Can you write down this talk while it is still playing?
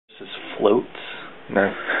floats?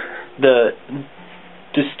 No. The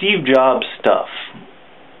Steve Jobs stuff.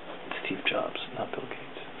 Steve Jobs, not Bill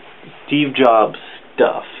Gates. Steve Jobs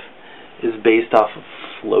stuff is based off of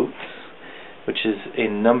floats, which is a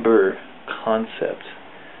number concept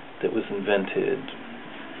that was invented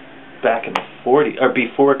back in the 40s, or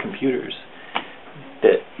before computers.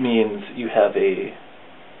 That means you have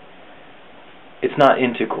it's not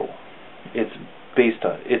integral. It's based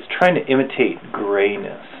on, it's trying to imitate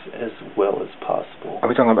grayness as well as possible. Are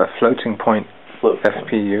we talking about floating point? Float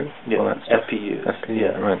FPU? point. Yeah, FPUs. FPU,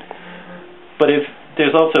 yeah. Right. But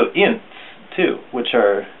there's also ints, too, which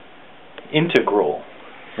are integral.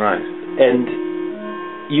 Right. And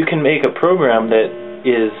you can make a program that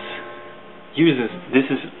uses,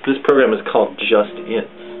 this program is called just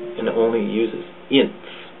ints, and it only uses ints.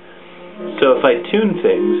 So if I tune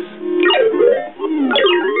things,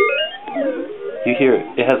 you hear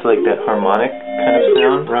it has like that harmonic kind of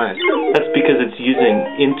sound. Right. That's because it's using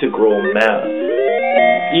integral math.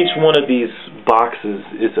 Each one of these boxes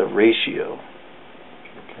is a ratio,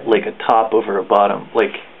 like a top over a bottom,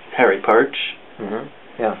 like Harry Parch.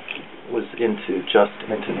 Yeah. Was into just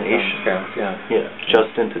intonation. Yeah.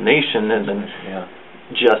 Just intonation, and then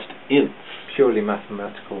just ints. Purely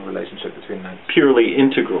mathematical relationship between notes. Purely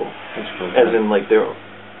integral. As in, like,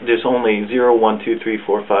 there's only 0, 1, 2, 3,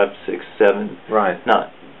 4, 5, 6, 7. Right.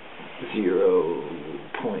 Not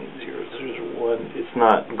 0.001. It's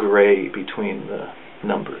not gray between the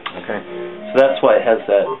numbers. Okay. So that's why it has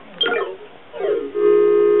that.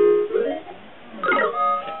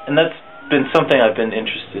 And that's been something I've been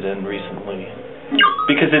interested in recently,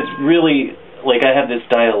 because it's really, like, I have this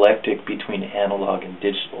dialectic between analog and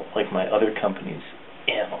digital, like my other company's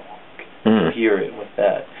analog. You hear it with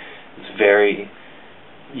that. It's very,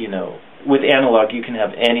 with analog you can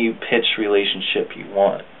have any pitch relationship you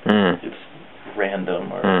want. It's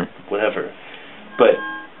random or whatever. But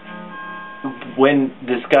when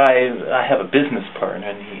this guy, I have a business partner,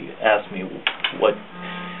 and he asked me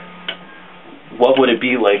what would it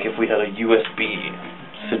be like if we had a USB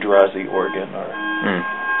Sidrazi organ, or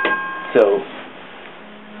so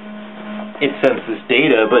it sends this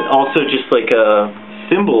data, but also just like a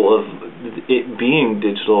symbol of it being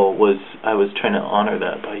digital I was trying to honor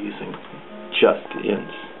that by using just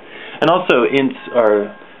ints. And also ints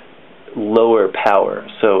are lower power,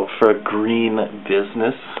 so for a green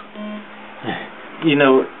business,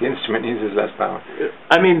 the instrument uses less power.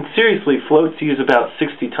 I mean, seriously, floats use about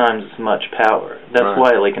 60 times as much power. That's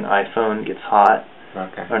why, like, an iPhone gets hot, or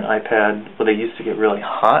an iPad. Well, they used to get really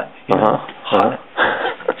hot. Hot.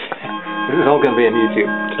 This is all going to be on YouTube.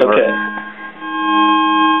 Okay.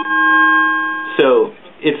 So,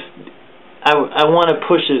 I want to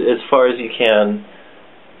push it as far as you can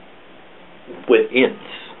with ints.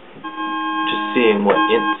 Just seeing what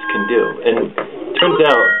ints can do. And it turns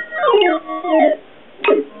out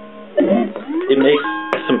it makes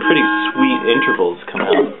some pretty sweet intervals come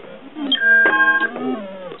out.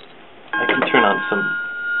 I can turn on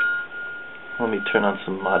let me turn on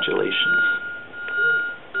some modulations.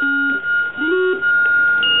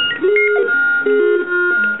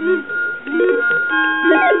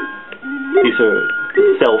 These are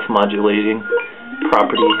self-modulating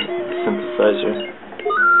property synthesizer.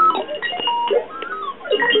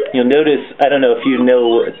 You'll notice, I don't know if you know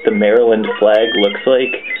what the Maryland flag looks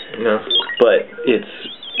like. No. But it's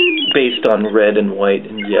based on red and white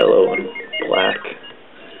and yellow and black.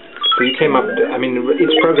 So you came up,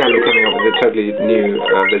 each program you're coming up with a totally new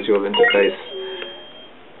visual interface.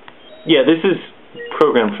 Yeah, this is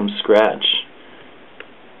programmed from scratch.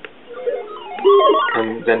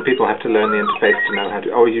 And then people have to learn the interface to know how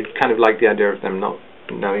to, or you kind of like the idea of them not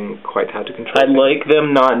knowing quite how to control it? I like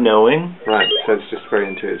them not knowing. Right, so it's just very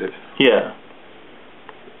intuitive. Yeah.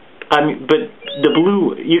 But the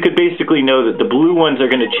blue, you could basically know that the blue ones are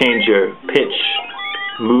going to change your pitch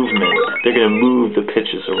movement. They're going to move the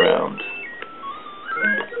pitches around.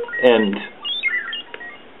 And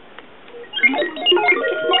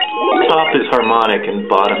top is harmonic and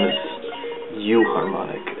bottom is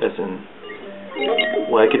euharmonic, as in,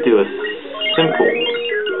 well, I could do a simple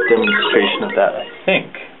demonstration of that, I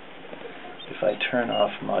think, if I turn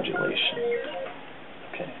off modulation.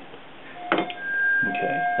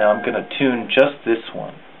 Okay, now I'm going to tune just this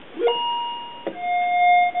one.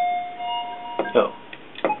 Oh.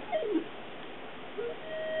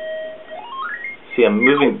 See, I'm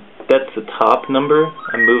moving, that's the top number.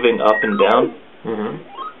 I'm moving up and down.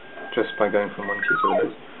 Just by going from one key to the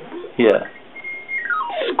next. Yeah.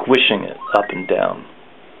 Squishing it up and down.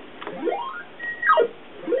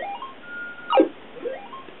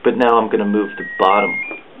 But now I'm going to move the bottom.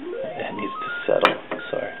 It needs to settle.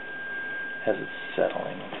 Sorry.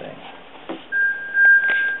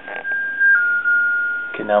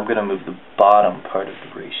 now I'm going to move the bottom part of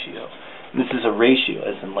the ratio. This is a ratio,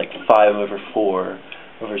 as in like 5/4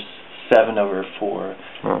 over 7/4.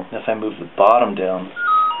 Oh. And if I move the bottom down,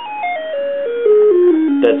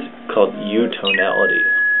 that's called U-tonality,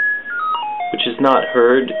 which is not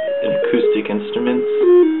heard in acoustic instruments.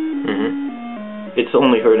 Mm-hmm. It's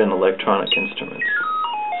only heard in electronic instruments.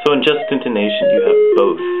 So in just intonation, you have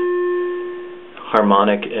both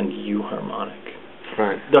harmonic and U-harmonic.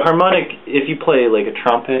 Right. The harmonic, if you play like a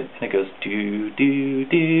trumpet, and it goes do do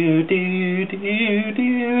do do do do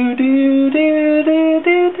do do do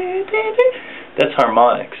do do, that's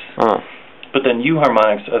harmonics. But then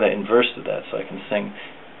U-harmonics are the inverse of that, so I can sing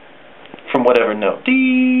from whatever note.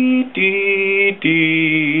 Dee dee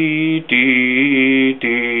dee dee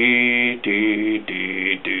dee dee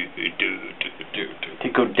dee dee dee. They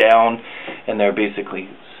go down, and they're basically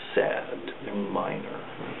sad. They're minor.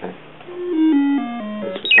 Okay.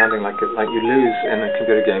 It's sounding like you lose in a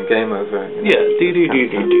computer game over. Yeah. Dee dee dee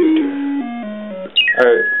dee dee.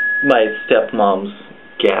 My stepmom's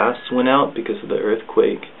gas went out because of the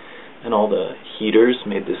earthquake, and all the heaters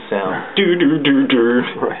made this sound. Do do do do.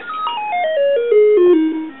 Right.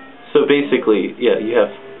 So basically, yeah,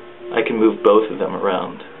 I can move both of them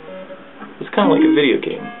around. It's kind of like a video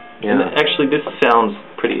game. Yeah. And actually, this sounds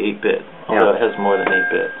pretty 8-bit, although it has more than 8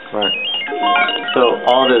 bits. Right. So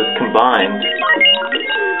all those combined.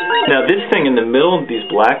 Now this thing in the middle, these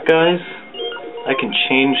black guys, I can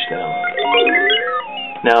change them.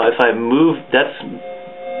 Now if I move,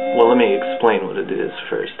 well, let me explain what it is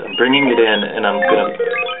first. I'm bringing it in, and I'm going to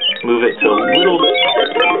move it to a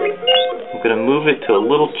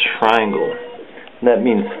little triangle. And that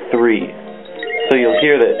means 3. So you'll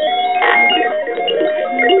hear that.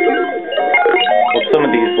 Well, some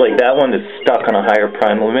of these, like that one, is stuck on a higher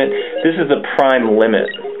prime limit. This is a prime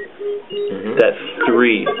limit. Mm-hmm. That's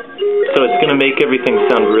 3. So it's going to make everything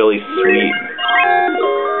sound really sweet.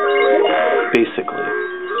 Basically.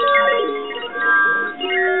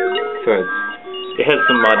 So it has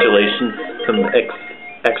some modulations, some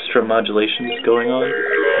extra modulations going on.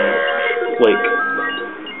 Like,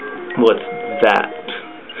 what's that?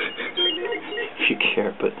 If you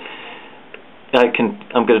care, but I'm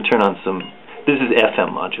going to turn on some. This is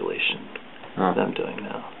FM modulation that I'm doing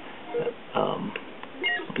now.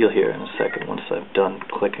 You'll hear in a second once I've done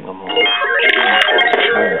clicking them all. It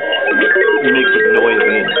makes it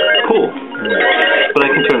noisy and cool. But I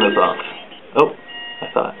can turn those off. Oh, I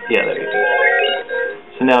thought. Yeah, there you go.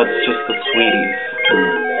 So now it's just the sweeties.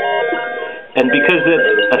 And because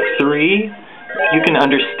it's a 3, you can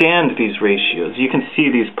understand these ratios. You can see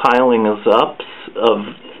these piling ups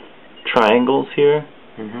of triangles here.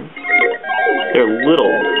 Mm-hmm. They're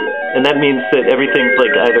little, and that means that everything's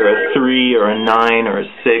like either a 3 or a 9 or a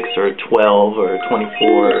 6 or a 12 or a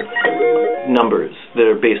 24 numbers that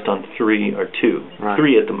are based on 3 or 2. Right.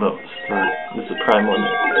 3 at the most. Right. This is the prime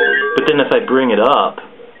limit. But then if I bring it up,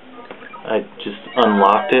 I just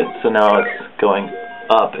unlocked it, so now it's going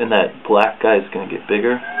up, and that black guy is going to get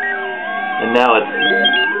bigger. And now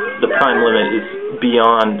the prime limit is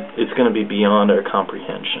beyond, it's going to be beyond our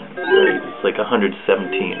comprehension. Right? It's like 117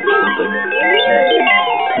 or something.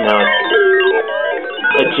 Now it's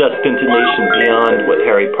adjust intonation beyond what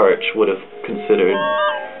Harry Partch would have considered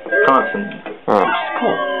consonant, which is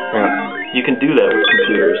cool. Yeah. You can do that with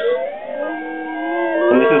computers.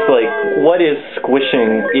 And this is like, what is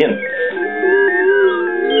squishing ints?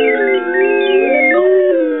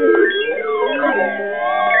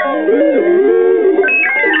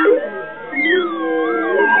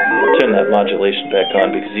 Turn that modulation back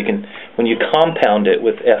on, because you can, when you compound it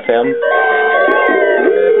with FM,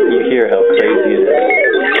 you hear how crazy it is.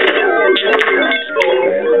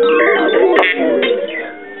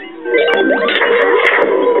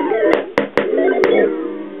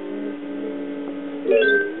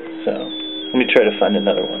 So, let me try to find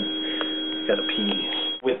another one. Got a pee.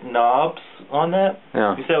 With knobs on that,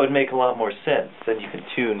 because that would make a lot more sense. Then you can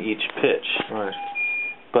tune each pitch. Right.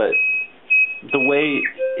 But the way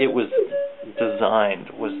it was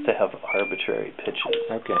designed was to have arbitrary pitches.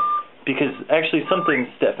 Okay. Because actually something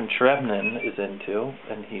Stefan Trebnin is into,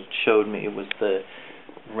 and he showed me, was the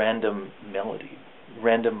random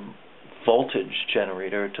voltage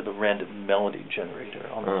generator to the random melody generator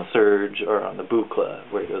on the Surge or on the Buchla,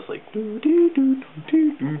 where it goes like do do do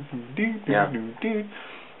do do do do do.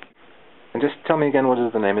 And just tell me again, what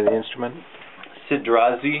is the name of the instrument?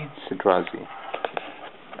 Sidrazi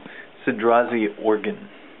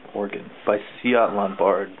organ by Ciat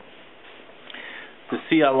Lombard. The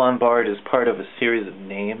Ciat Lombard is part of a series of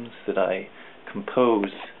names that I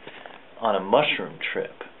composed on a mushroom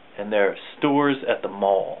trip, and they're stores at the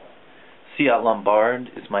mall. Fiat Lombard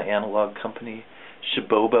is my analog company.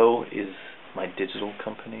 Shibobo is my digital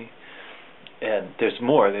company. And there's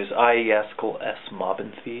more. There's Iaskal S.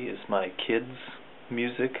 Mobinthy is my kids'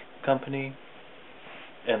 music company,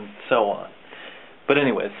 and so on. But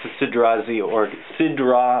anyway, it's the Sidrazi organ.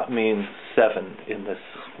 Sidra means 7 in this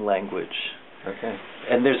language. Okay.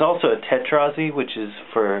 And there's also a Tetrazi, which is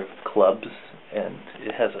for clubs, and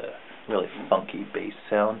it has a really funky bass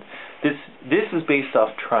sound. This is based off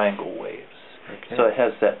triangle waves. Okay. So it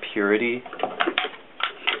has that purity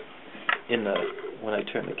in the when I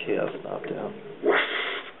turn the chaos knob down.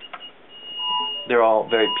 They're all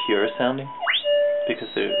very pure sounding because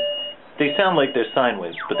they sound like they're sine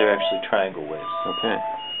waves, but they're actually triangle waves. Okay.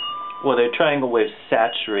 Well, they're triangle waves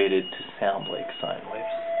saturated to sound like sine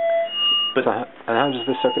waves. But and how does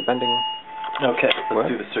the circuit bending okay, let's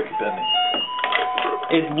do the circuit bending.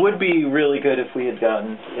 It would be really good if we had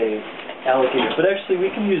gotten a alligator, but actually we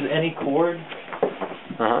can use any chord.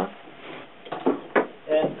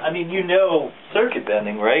 And, I mean, you know circuit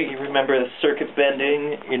bending, right? You remember the circuit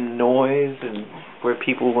bending in noise and where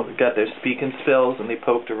people got their speaking spells and they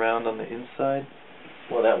poked around on the inside?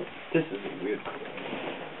 Well, this is a weird chord.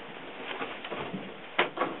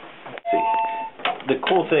 Let's see. The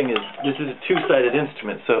cool thing is this is a 2-sided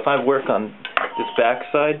instrument, so if I work on this back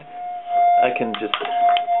side, I can just...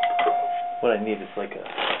 What I need is like a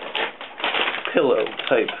pillow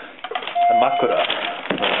type, a makura.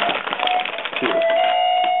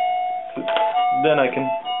 Then I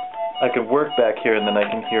can work back here, and then I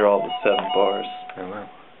can hear all the 7 bars. Oh wow!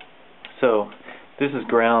 So this is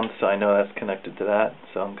ground, so I know that's connected to that.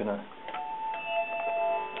 So I'm gonna.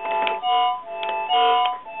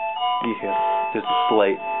 You hear? There's a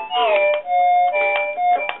slight.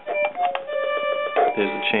 There's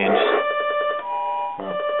a change.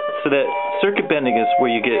 Wow. So that circuit bending is where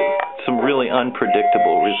you get some really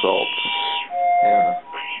unpredictable results. Yeah.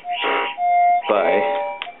 By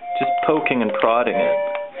just poking and prodding it.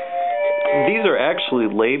 These are actually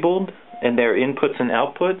labeled, and they're inputs and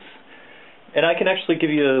outputs. And I can actually give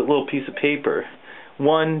you a little piece of paper.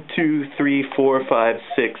 1, 2, 3, 4, 5,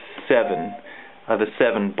 6, 7 are the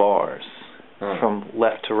 7 bars from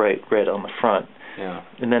left to right, red on the front. Yeah.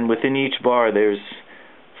 And then within each bar, there's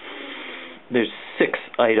 6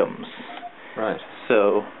 items. Right.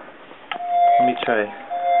 So let me try.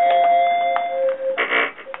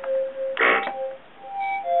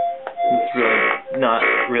 It's really not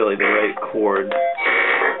really the right chord.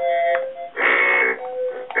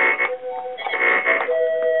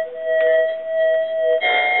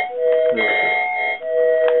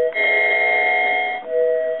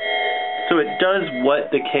 So it does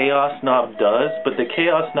what the chaos knob does, but the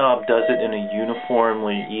chaos knob does it in a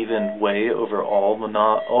uniformly even way over all the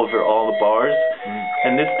bars,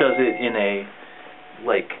 and this does it in a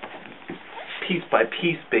like piece by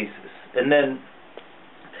piece basis. And then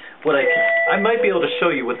what I might be able to show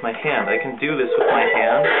you with my hand. I can do this with my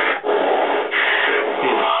hand. See,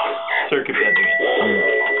 it's circuit bending it.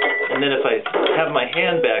 And then if I have my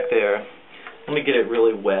hand back there, let me get it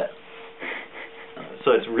really wet.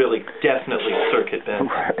 So it's really definitely circuit bent.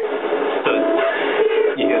 So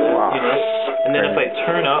you hear that, you know? And then if I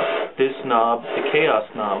turn up this knob, the chaos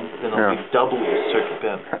knob, then it'll be doubly circuit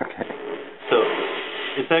bent. Okay. So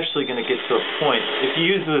it's actually going to get to a point. If you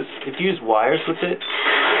use wires with it,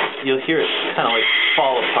 you'll hear it kind of like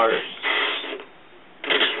fall apart.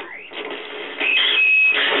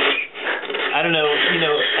 I don't know,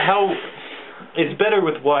 how. It's better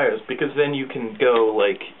with wires because then you can go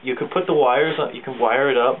like you can put the wires on, you can wire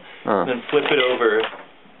it up and then flip it over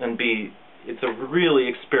and it's a really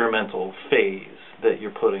experimental phase that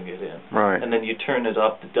you're putting it in. Right. And then you turn it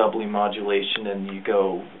up the doubly modulation and you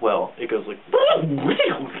go, well, it goes like